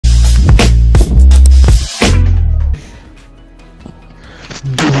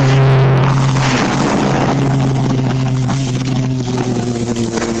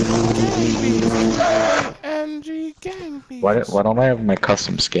Why don't I have my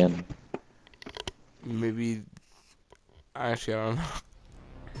custom skin? Maybe. Actually, I don't know.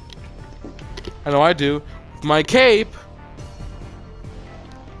 I know I do. My cape.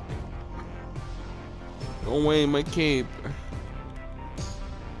 Go away, my cape.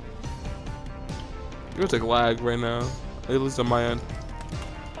 There's like lag right now. At least on my end.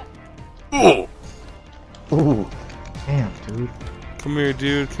 Ooh, damn, dude. Come here,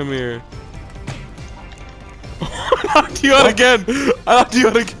 dude. Come here. I knocked you out again. I knocked you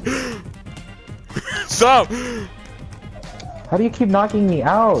out again. Stop. How do you keep knocking me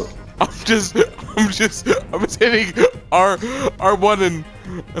out? I'm just hitting R1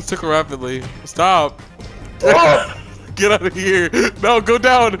 and circle rapidly. Stop. Get out of here. No, go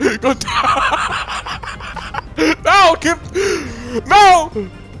down. Go down. No, no.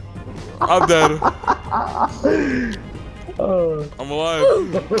 I'm dead. I'm alive.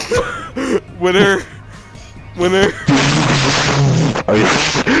 Winner. Winner.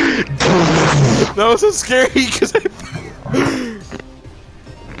 That was so scary because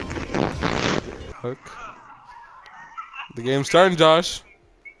Hook. The game's starting, Josh.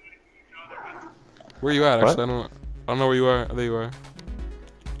 Where you at? Actually, I don't know where you are. There you are.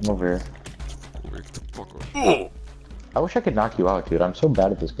 I'm over here. Get the fuck away. I wish I could knock you out, dude. I'm so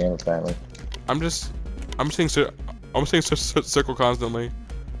bad at this game, apparently. I'm saying circle constantly.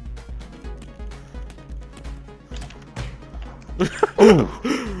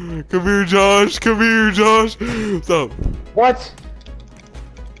 Come here, Josh. Come here, Josh. Stop. What?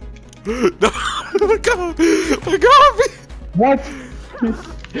 No, let go. Let go of me. What?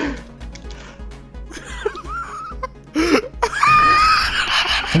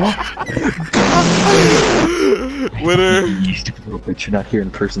 Winner. You stupid little bitch. You're not here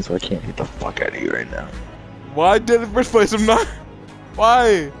in person, so I can't get the fuck out of you right now. Why did in the first place? I'm not.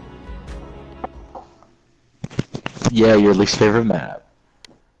 Why? Yeah, your least favorite map.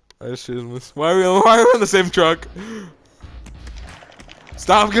 Why are we on the same truck?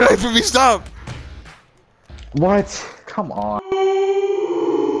 Stop! Get away from me! Stop! What? Come on.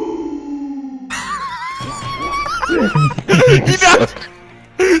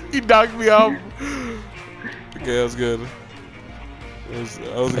 He knocked me off. Okay, that was good. That was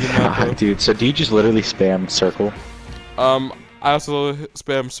a good map, dude, so do you just literally spam circle? I also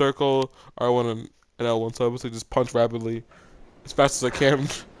spam circle, R1 and L1, so I basically just punch rapidly as fast as I can.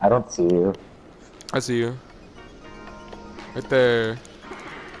 I don't see you. I see you. Right there.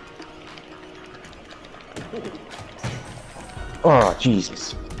 Oh,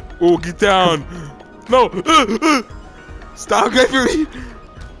 Jesus. Oh, get down! No! Stop, get for me!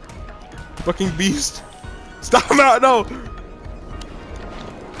 Fucking beast! Stop him out! No!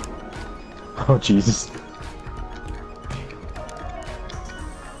 Oh, Jesus.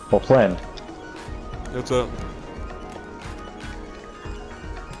 Well, plan. What's up?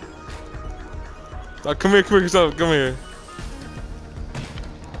 Stop, come here, yourself, come here.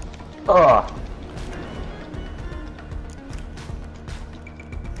 Ugh.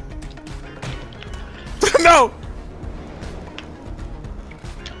 No!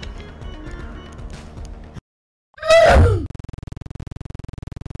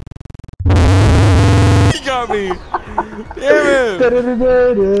 He got me! Damn it!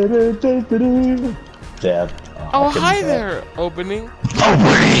 Damn. Oh, hi there, opening.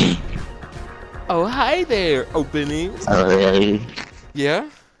 Oh, hi there, opening. Alright. Yeah?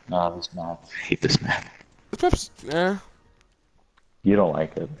 Nah, this map. I hate this map. This map's, yeah. You don't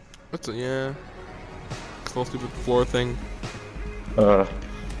like it. That's a, yeah. This whole stupid floor thing. Oh.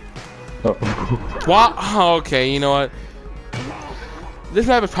 What? Oh, okay, you know what? This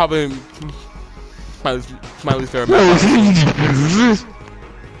map is probably my least favorite map.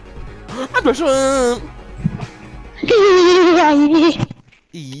 I'm the shrimp.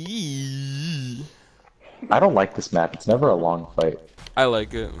 I don't like this map. It's never a long fight. I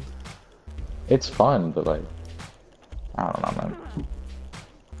like it. It's fun, but like, I don't know, man.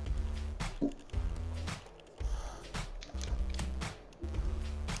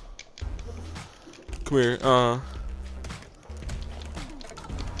 Come here,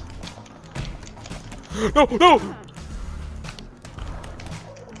 No, no!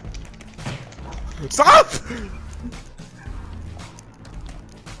 Stop!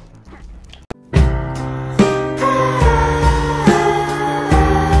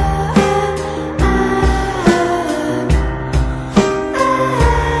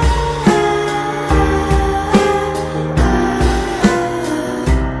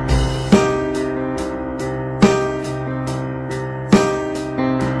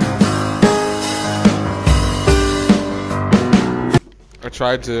 I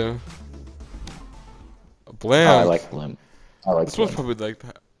tried to. Blimp. Oh, I like Blimp. I like this one's probably like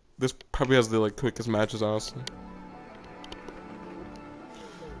this probably has the like quickest matches, honestly.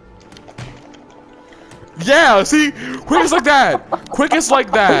 Yeah, see, quickest like that, quickest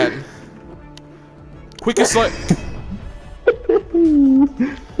like that, quickest like.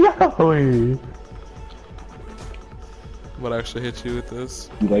 Yahweh! What actually hit you with this?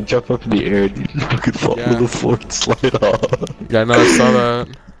 You like jump up in the air and you fucking fall to the floor and slide off. Yeah, no, I saw that.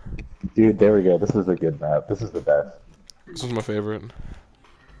 Dude, there we go. This is a good map. This is the best. This was my favorite.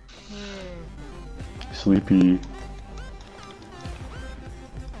 Sleepy.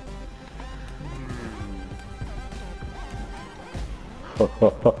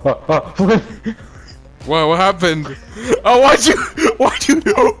 Wow, what happened? Oh, why'd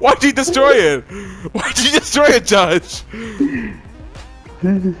you destroy it? Why'd you destroy it, Judge?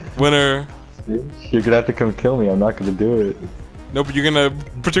 Winner. You're gonna have to come kill me. I'm not gonna do it. No, but you're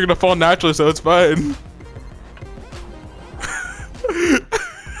gonna fall naturally, so it's fine.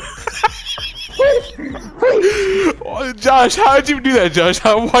 Oh, Josh, how did you do that, Josh?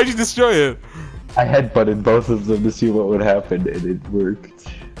 Why'd you destroy it? I headbutted both of them to see what would happen, and it worked.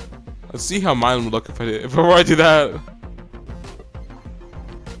 Let's see how mine would look if I do that.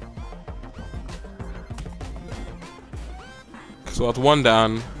 So that's one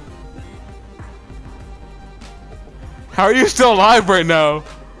down. How are you still alive right now?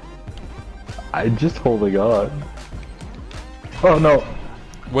 I'm just holding on. Oh no!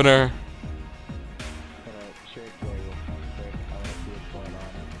 Winner.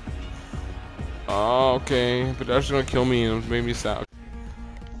 Oh, okay, but that's gonna kill me and make me sad.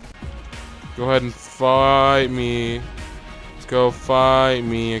 Go ahead and fight me. Let's go fight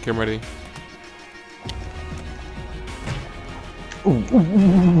me. Okay, I'm ready.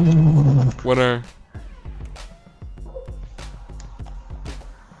 Winner.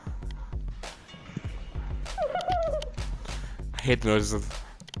 I hate the noises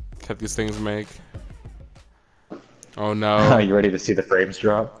that these things make. Oh no. Are you ready to see the frames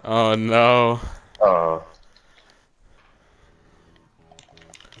drop? Oh no. Oh.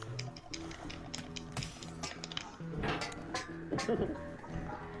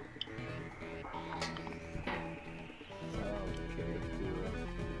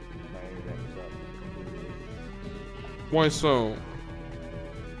 Why so?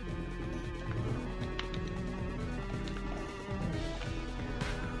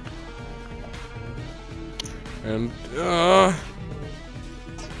 And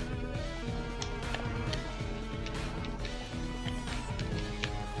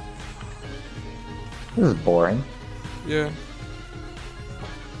This is boring. yeah.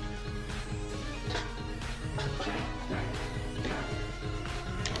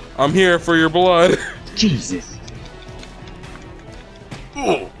 I'm here for your blood. Jesus.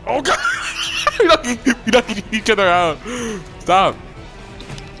 Oh god! You're knocking each other out. Stop.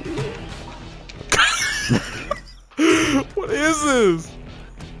 What is this?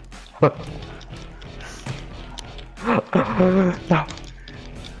 No.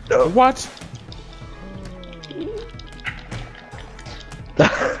 No. What?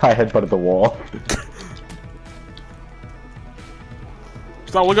 I headbutted the wall.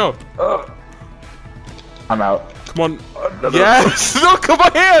 Stop, let go. I'm out. Come on. Yes! No, come my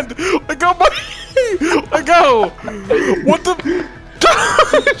hand! Let go my let go! What the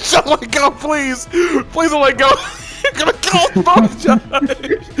Just let go, please! Please don't let go! You're gonna kill us both, Josh!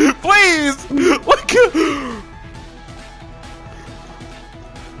 Please! Let go!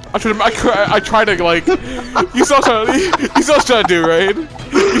 I tried to like you saw what I was trying to do, right?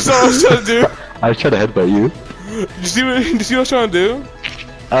 You saw what I was trying to do? I was trying to headbutt you. Did you see what I was trying to do?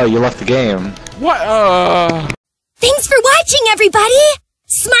 Oh, you left the game. What? Thanks for watching, everybody!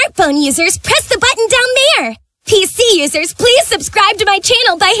 Smartphone users, press the button down there! PC users, please subscribe to my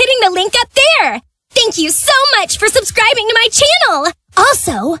channel by hitting the link up there! Thank you so much for subscribing to my channel!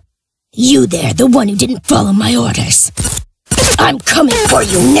 Also, you there, the one who didn't follow my orders. I'm coming for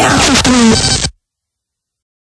you now!